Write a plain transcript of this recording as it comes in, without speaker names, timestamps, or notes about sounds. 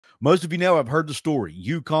Most of you now have heard the story.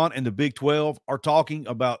 UConn and the Big 12 are talking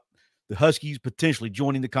about the Huskies potentially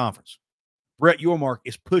joining the conference. Brett Yormark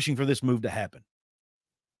is pushing for this move to happen.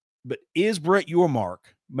 But is Brett Yormark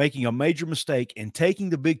making a major mistake and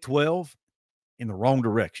taking the Big 12 in the wrong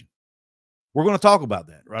direction? We're going to talk about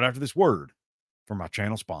that right after this word from my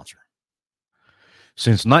channel sponsor.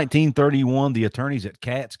 Since 1931, the attorneys at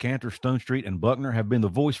Katz, Cantor, Stone Street, and Buckner have been the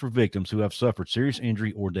voice for victims who have suffered serious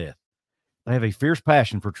injury or death. They have a fierce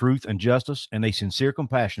passion for truth and justice and a sincere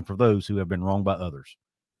compassion for those who have been wronged by others.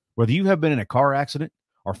 Whether you have been in a car accident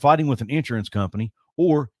or fighting with an insurance company,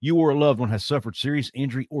 or you or a loved one has suffered serious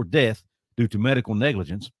injury or death due to medical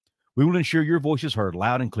negligence, we will ensure your voice is heard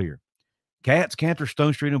loud and clear. Katz, Cantor,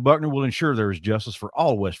 Stone Street, and Buckner will ensure there is justice for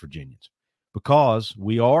all West Virginians because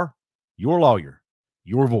we are your lawyer,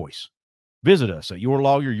 your voice. Visit us at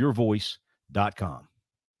yourlawyeryourvoice.com.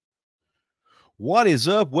 What is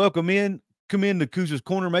up? Welcome in. Come in to Couz's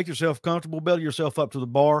Corner. Make yourself comfortable. Belly yourself up to the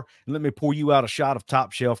bar, and let me pour you out a shot of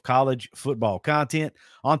top-shelf college football content.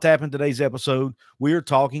 On tap in today's episode, we are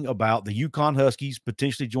talking about the UConn Huskies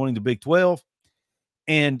potentially joining the Big 12.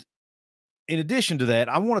 And in addition to that,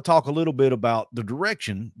 I want to talk a little bit about the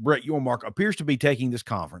direction Brett Yormark appears to be taking this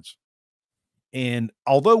conference. And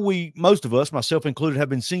although most of us, myself included, have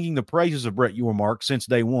been singing the praises of Brett Yormark since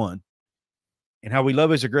day one and how we love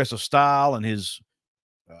his aggressive style and his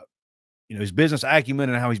his business acumen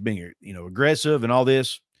and how he's being, aggressive and all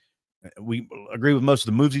this. We agree with most of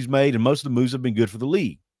the moves he's made, and most of the moves have been good for the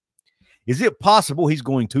league. Is it possible he's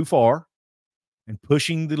going too far and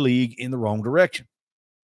pushing the league in the wrong direction?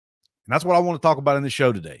 And that's what I want to talk about in the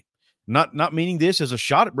show today. Not meaning this as a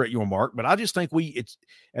shot at Brett Yormark, but I just think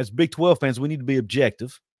as Big 12 fans, we need to be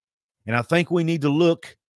objective. And I think we need to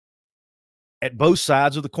look at both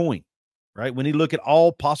sides of the coin, right? We need to look at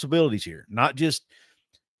all possibilities here, not just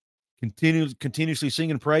continuously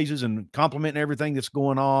singing praises and complimenting everything that's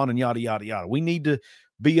going on and yada, yada, yada. We need to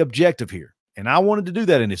be objective here. And I wanted to do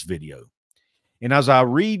that in this video. And as I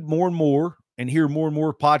read more and more and hear more and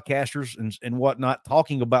more podcasters and whatnot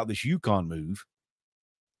talking about this UConn move,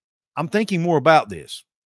 I'm thinking more about this.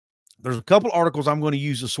 There's a couple articles I'm going to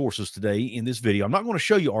use as sources today in this video. I'm not going to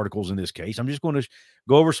show you articles in this case. I'm just going to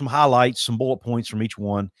go over some highlights, some bullet points from each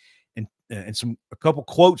one, and a couple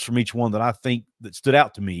quotes from each one that I think that stood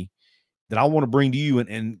out to me that I want to bring to you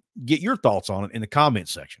and get your thoughts on it in the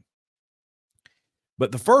comments section.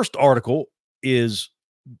 But the first article is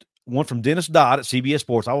one from Dennis Dodd at CBS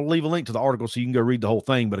Sports. I will leave a link to the article so you can go read the whole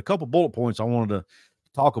thing, but a couple bullet points I wanted to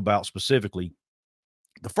talk about specifically.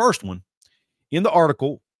 The first one, in the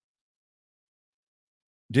article,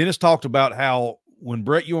 Dennis talked about how when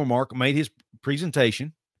Brett Yormark made his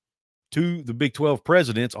presentation to the Big 12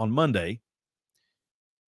 presidents on Monday,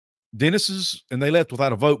 and they left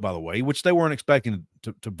without a vote, by the way, which they weren't expecting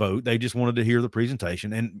to vote. They just wanted to hear the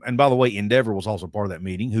presentation. And by the way, Endeavor was also part of that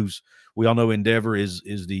meeting, we all know Endeavor is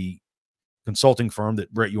the consulting firm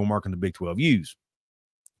that Brett Yormark and the Big 12 use.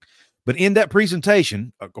 But in that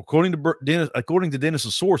presentation, according to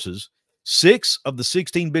Dennis's sources, 6 of the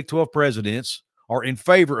 16 Big 12 presidents are in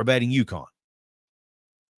favor of adding UConn.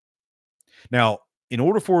 Now, in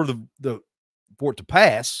order for it to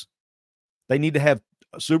pass, they need to have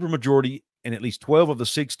a supermajority, and at least 12 of the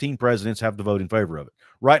 16 presidents have to vote in favor of it.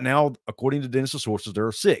 Right now, according to Dennis's sources, there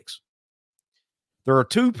are 6. There are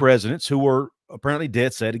 2 presidents who are apparently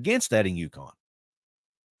dead set against adding UConn.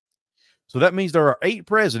 So that means there are 8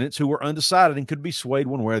 presidents who are undecided and could be swayed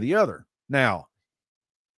one way or the other. Now,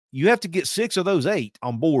 you have to get 6 of those 8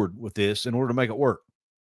 on board with this in order to make it work.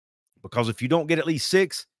 Because if you don't get at least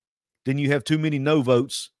 6, then you have too many no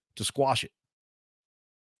votes to squash it.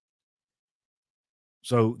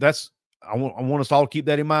 So I want us all to keep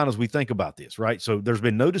that in mind as we think about this, right? So there's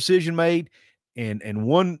been no decision made, and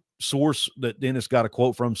one source that Dennis got a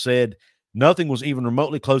quote from said nothing was even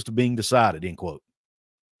remotely close to being decided, end quote.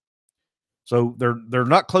 So they're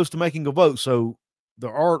not close to making a vote. So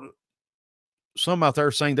there are some out there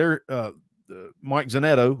saying they're Mark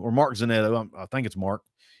Zanetto, I think it's Mark,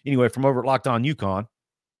 anyway, from over at Locked On UConn,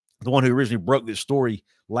 the one who originally broke this story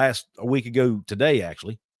a week ago today,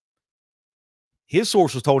 actually. His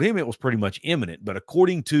sources told him it was pretty much imminent, but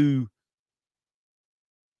according to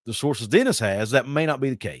the sources Dennis has, that may not be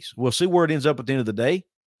the case. We'll see where it ends up at the end of the day.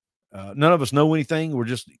 None of us know anything. We're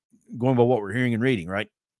just going by what we're hearing and reading, right?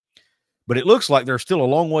 But it looks like they're still a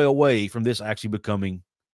long way away from this actually coming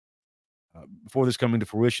to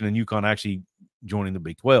fruition and UConn actually joining the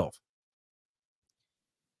Big 12.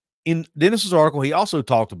 In Dennis's article, he also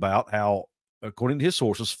talked about how, according to his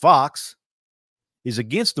sources, Fox is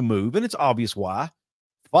against the move, and it's obvious why.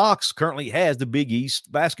 Fox currently has the Big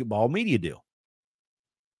East basketball media deal.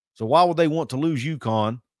 So why would they want to lose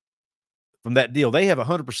UConn from that deal? They have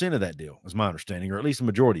 100% of that deal, is my understanding, or at least the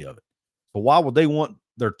majority of it. So why would they want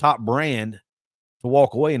their top brand to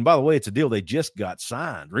walk away? And by the way, it's a deal they just got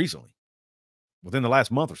signed recently, within the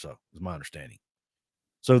last month or so, is my understanding.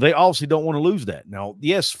 So they obviously don't want to lose that. Now,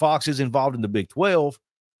 yes, Fox is involved in the Big 12,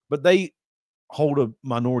 but they hold a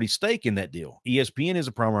minority stake in that deal. ESPN is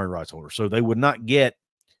a primary rights holder, so they would not get,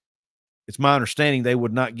 it's my understanding, they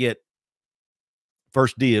would not get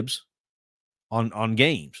first dibs on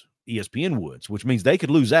games. ESPN would, which means they could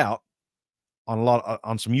lose out on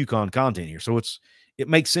on some UConn content here. So it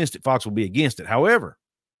makes sense that Fox will be against it. However,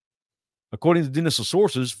 according to Dennis'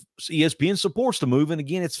 sources, ESPN supports the move, and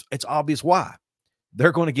again, it's obvious why.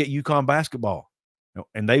 They're going to get UConn basketball,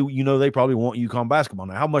 and they probably want UConn basketball.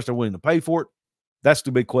 Now, how much they're willing to pay for it, that's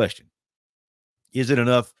the big question. Is it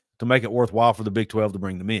enough to make it worthwhile for the Big 12 to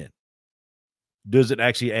bring them in? Does it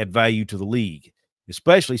actually add value to the league,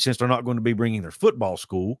 especially since they're not going to be bringing their football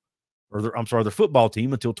school, or their football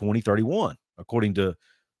team until 2031, according to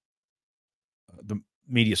the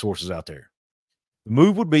media sources out there. The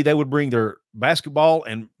move would be they would bring their basketball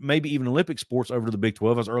and maybe even Olympic sports over to the Big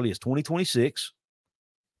 12 as early as 2026.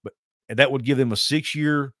 And that would give them a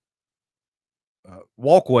 6-year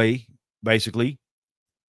walkway, basically,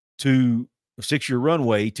 to a 6-year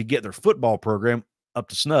runway to get their football program up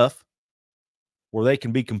to snuff where they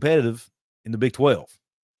can be competitive in the Big 12.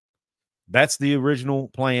 That's the original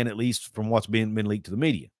plan, at least from what's been leaked to the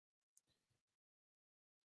media.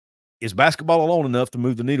 Is basketball alone enough to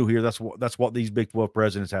move the needle here? That's what these Big 12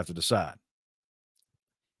 presidents have to decide.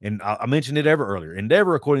 And I mentioned it earlier.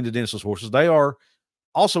 Endeavor, according to Dennis' sources, they are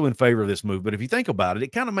also in favor of this move. But if you think about it,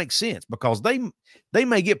 it kind of makes sense because they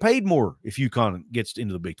may get paid more if UConn gets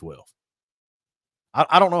into the Big 12.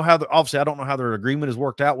 I don't know how obviously I don't know how their agreement is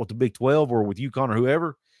worked out with the Big 12 or with UConn or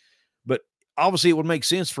whoever, but obviously it would make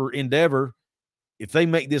sense for Endeavor if they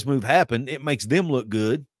make this move happen. It makes them look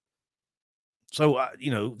good. So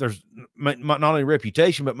there's not only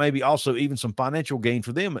reputation, but maybe also even some financial gain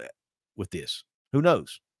for them with this. Who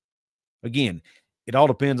knows? Again, it all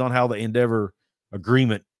depends on how the Endeavor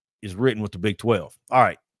agreement is written with the Big 12. All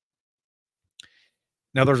right.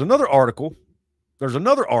 Now there's another article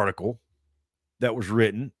that was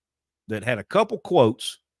written that had a couple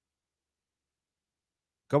quotes,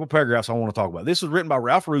 a couple paragraphs I want to talk about. This is written by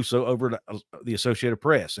Ralph Russo over at the Associated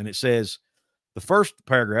Press. And it says, the first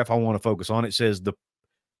paragraph I want to focus on, it says, the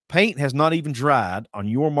paint has not even dried on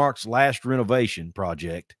Yormark's last renovation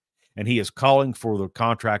project, and he is calling for the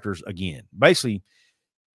contractors again. Basically,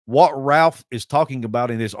 what Ralph is talking about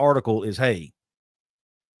in this article is, hey,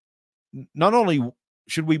 not only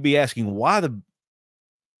should we be asking why the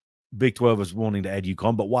Big 12 is wanting to add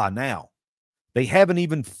UConn, but why now? They haven't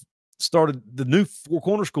even started. The new Four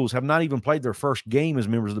Corner schools have not even played their first game as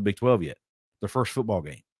members of the Big 12 yet, their first football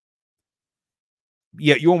game.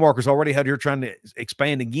 Yet Yormark already out here trying to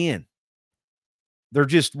expand again. They're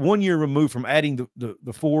just 1 year removed from adding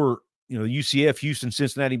the four, UCF, Houston,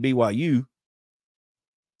 Cincinnati, BYU.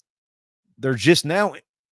 They're just now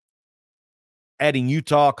adding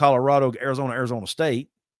Utah, Colorado, Arizona State,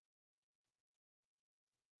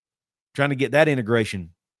 trying to get that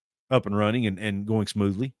integration up and running and going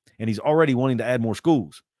smoothly. And he's already wanting to add more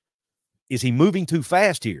schools. Is he moving too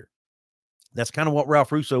fast here? That's kind of what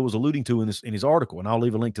Ralph Russo was alluding to in his article, and I'll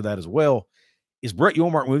leave a link to that as well. Is Brett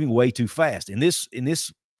Yormark moving way too fast in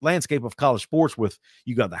this landscape of college sports? With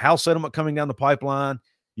you got the house settlement coming down the pipeline,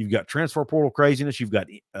 you've got transfer portal craziness, you've got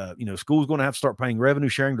schools going to have to start paying revenue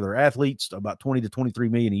sharing to their athletes, about $20 to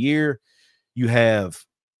 $23 million a year. You have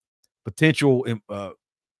potential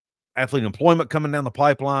athlete employment coming down the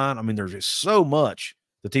pipeline. I mean, there's just so much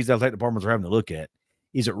that these athletic departments are having to look at.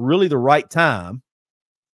 Is it really the right time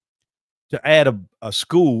to add a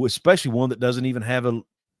school, especially one that doesn't even have a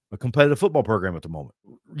competitive football program at the moment?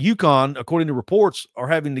 UConn, according to reports, are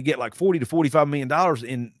having to get like $40 to $45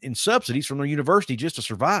 million in subsidies from their university just to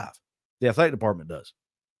survive. The athletic department does.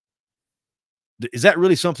 Is that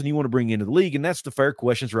really something you want to bring into the league? And that's the fair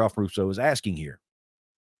questions Ralph Russo is asking here.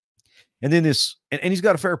 And then and he's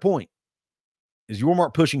got a fair point. Is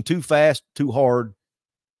Yormark pushing too fast, too hard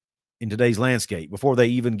in today's landscape before they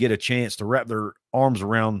even get a chance to wrap their arms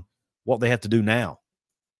around what they have to do now?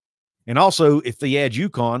 And also, if they add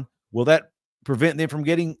UConn, will that prevent them from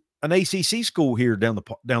getting an ACC school here down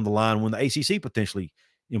the line when the ACC potentially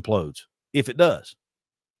implodes? If it does.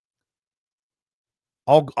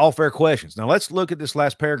 All fair questions. Now, let's look at this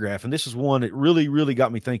last paragraph, and this is one that really, really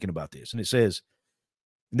got me thinking about this. And it says,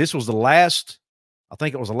 and this was I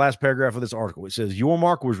think it was the last paragraph of this article. It says,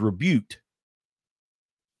 Yormark was rebuked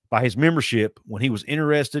by his membership when he was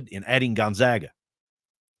interested in adding Gonzaga.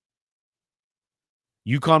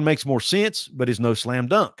 UConn makes more sense, but is no slam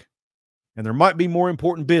dunk. And there might be more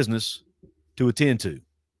important business to attend to.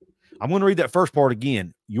 I'm going to read that first part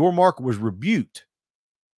again. Yormark was rebuked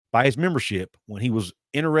by his membership when he was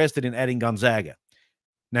interested in adding Gonzaga.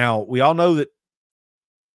 Now, we all know that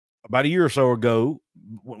about a year or so ago,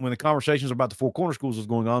 when the conversations about the Four Corner Schools was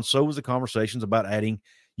going on, so was the conversations about adding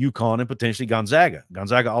UConn and potentially Gonzaga.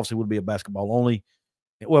 Gonzaga obviously would be a basketball only,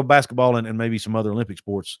 well, basketball and maybe some other Olympic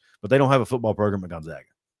sports, but they don't have a football program at Gonzaga.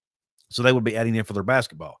 So they would be adding them for their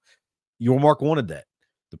basketball. Yormark wanted that.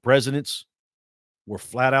 The presidents were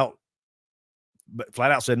flat out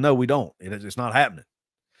said, no, we don't. It's not happening.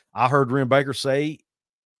 I heard Ren Baker say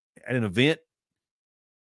at an event,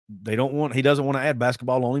 he doesn't want to add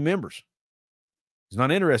basketball only members. He's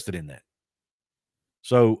not interested in that.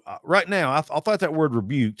 So right now, I thought that word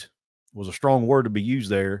rebuked was a strong word to be used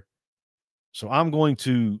there. So I'm going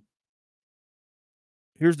to,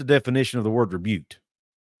 here's the definition of the word rebuked.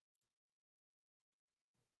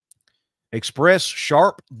 Express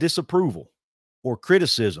sharp disapproval or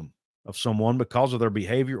criticism of someone because of their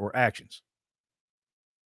behavior or actions.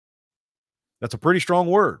 That's a pretty strong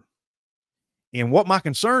word. And what my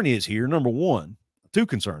concern is here, number one, two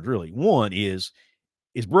concerns really. One is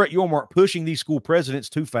Brett Yormark pushing these school presidents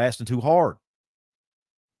too fast and too hard,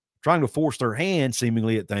 trying to force their hand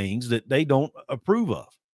seemingly at things that they don't approve of.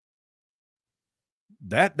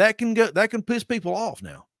 That can piss people off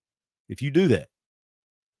now if you do that.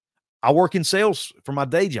 I work in sales for my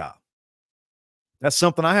day job. That's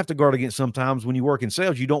something I have to guard against sometimes. When you work in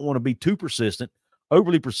sales, you don't want to be too persistent,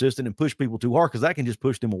 overly persistent, and push people too hard because that can just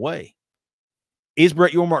push them away. Is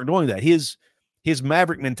Brett Yormark doing that? His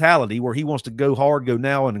maverick mentality where he wants to go hard, go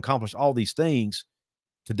now, and accomplish all these things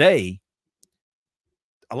today,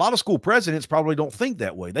 a lot of school presidents probably don't think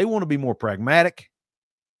that way. They want to be more pragmatic.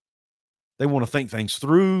 They want to think things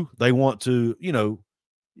through. They want to,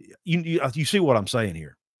 you see what I'm saying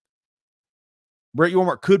here. Brett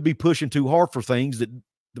Yormark could be pushing too hard for things that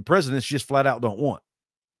the presidents just flat out don't want.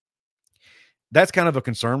 That's kind of a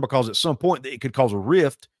concern because at some point it could cause a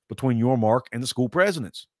rift between Yormark and the school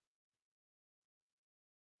presidents,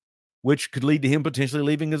 which could lead to him potentially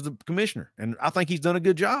leaving as the commissioner. And I think he's done a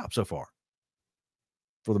good job so far,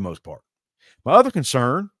 for the most part. My other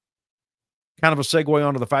concern, kind of a segue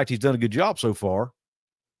onto the fact he's done a good job so far,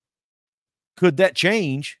 could that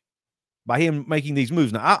change by him making these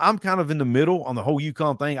moves? Now, I'm kind of in the middle on the whole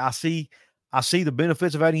UConn thing. I see the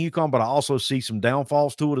benefits of adding UConn, but I also see some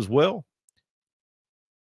downfalls to it as well.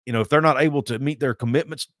 If they're not able to meet their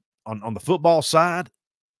commitments on the football side,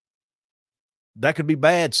 that could be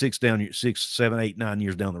bad 6, 7, 8, 9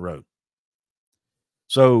 years down the road.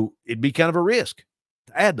 So it'd be kind of a risk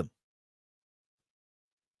to add them,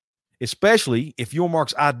 especially if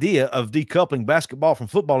Yormark's idea of decoupling basketball from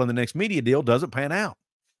football in the next media deal doesn't pan out.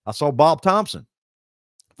 I saw Bob Thompson,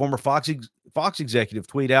 former Fox executive,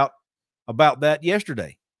 tweet out about that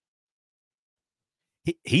yesterday.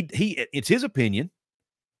 It's his opinion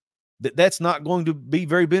that that's not going to be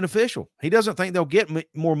very beneficial. He doesn't think they'll get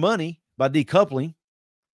more money by decoupling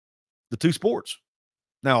the two sports.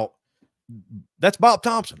 Now, that's Bob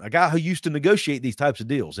Thompson, a guy who used to negotiate these types of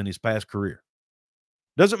deals in his past career.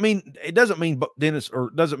 It doesn't mean Dennis, or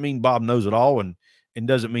doesn't mean Bob knows it all, and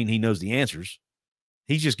doesn't mean he knows the answers.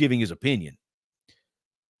 He's just giving his opinion.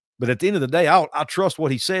 But at the end of the day, I trust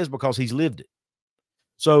what he says because he's lived it.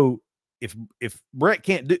 So if Brett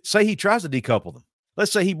can't say he tries to decouple them,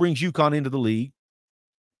 let's say he brings UConn into the league,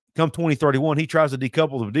 come 2031, he tries to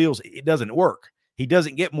decouple the deals. It doesn't work. He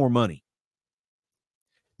doesn't get more money.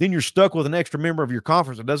 Then you're stuck with an extra member of your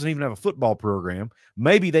conference that doesn't even have a football program.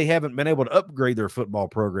 Maybe they haven't been able to upgrade their football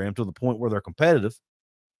program to the point where they're competitive,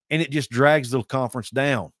 and it just drags the conference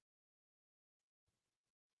down.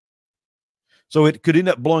 So it could end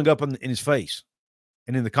up blowing up in his face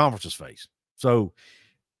and in the conference's face. So,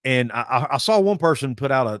 and I saw one person put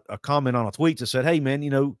out a comment on a tweet that said, hey,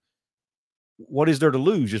 man, what is there to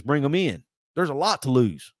lose? Just bring them in. There's a lot to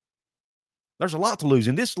lose. There's a lot to lose.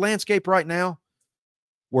 In this landscape right now,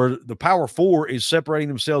 where the Power Four is separating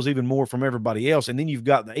themselves even more from everybody else, and then you've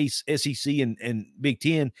got the SEC and Big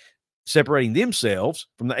Ten separating themselves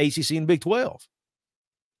from the ACC and Big 12.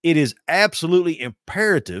 It is absolutely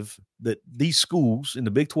imperative that these schools in the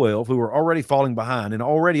Big 12, who are already falling behind and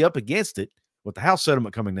already up against it with the House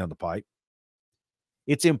settlement coming down the pipe,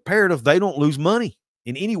 it's imperative they don't lose money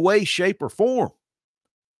in any way, shape, or form.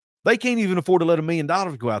 They can't even afford to let $1 million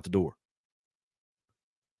go out the door.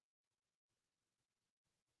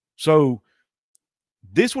 So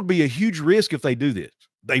this would be a huge risk if they do this.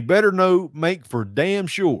 They better make for damn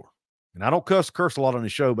sure, and I don't curse a lot on the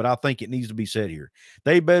show, but I think it needs to be said here.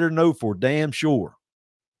 They better know for damn sure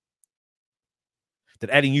that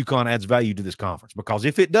adding UConn adds value to this conference. Because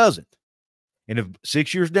if it doesn't, and if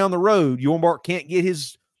 6 years down the road, Yormark can't get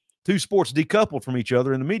his two sports decoupled from each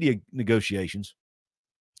other in the media negotiations,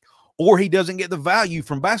 or he doesn't get the value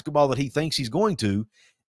from basketball that he thinks he's going to,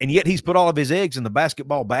 and yet he's put all of his eggs in the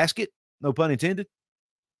basketball basket, no pun intended,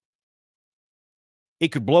 it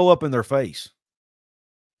could blow up in their face.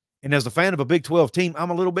 And as a fan of a Big 12 team,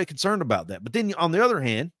 I'm a little bit concerned about that. But then on the other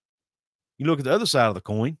hand, you look at the other side of the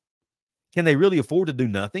coin, can they really afford to do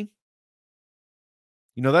nothing?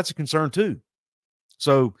 You know, that's a concern too.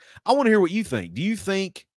 So I want to hear what you think. Do you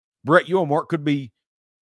think Brett Yormark could be,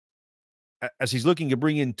 as he's looking to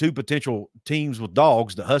bring in two potential teams with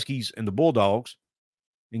dogs, the Huskies and the Bulldogs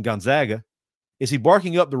in Gonzaga, is he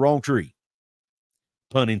barking up the wrong tree?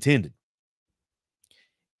 Pun intended.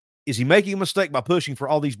 Is he making a mistake by pushing for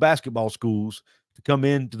all these basketball schools to come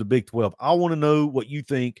into the Big 12? I want to know what you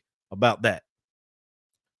think about that.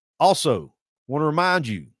 Also, want to remind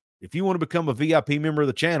you, if you want to become a VIP member of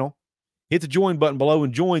the channel, hit the join button below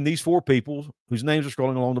and join these four people whose names are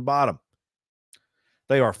scrolling along the bottom.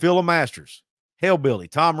 They are Phil Masters,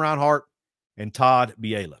 Hellbilly, Tom Reinhart, and Todd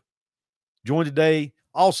Biela. Join today.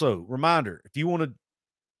 Also, reminder, if you want to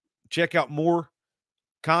check out more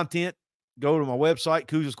content, go to my website,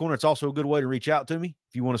 Couz's Corner. It's also a good way to reach out to me.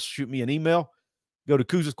 If you want to shoot me an email, go to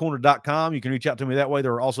couzscorner.com. You can reach out to me that way.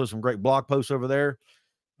 There are also some great blog posts over there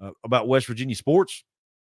about West Virginia sports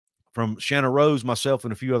from Shanna Rose, myself,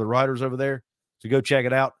 and a few other writers over there. So go check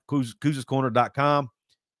it out, couzscorner.com.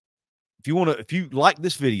 If you like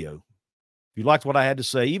this video, if you liked what I had to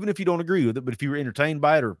say, even if you don't agree with it, but if you were entertained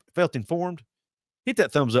by it or felt informed, hit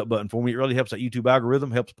that thumbs up button for me. It really helps that YouTube algorithm,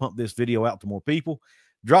 helps pump this video out to more people.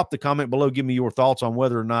 Drop the comment below. Give me your thoughts on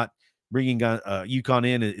whether or not bringing UConn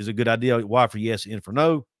in is a good idea. Why for yes, in for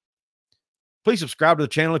no. Please subscribe to the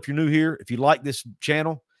channel if you're new here. If you like this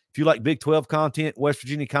channel, if you like Big 12 content, West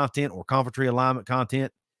Virginia content, or conference realignment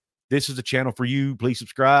content, this is the channel for you. Please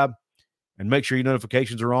subscribe and make sure your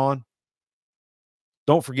notifications are on.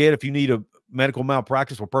 Don't forget, if you need a medical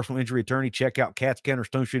malpractice or personal injury attorney, check out Katz, Cantor,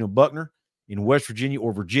 Stone Street, and Buckner in West Virginia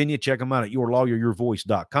or Virginia. Check them out at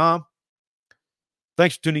yourlawyeryourvoice.com.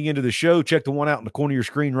 Thanks for tuning into the show. Check the one out in the corner of your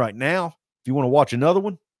screen right now. If you want to watch another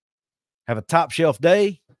one, have a top shelf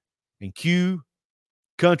day, and cue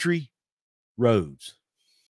Country Roads.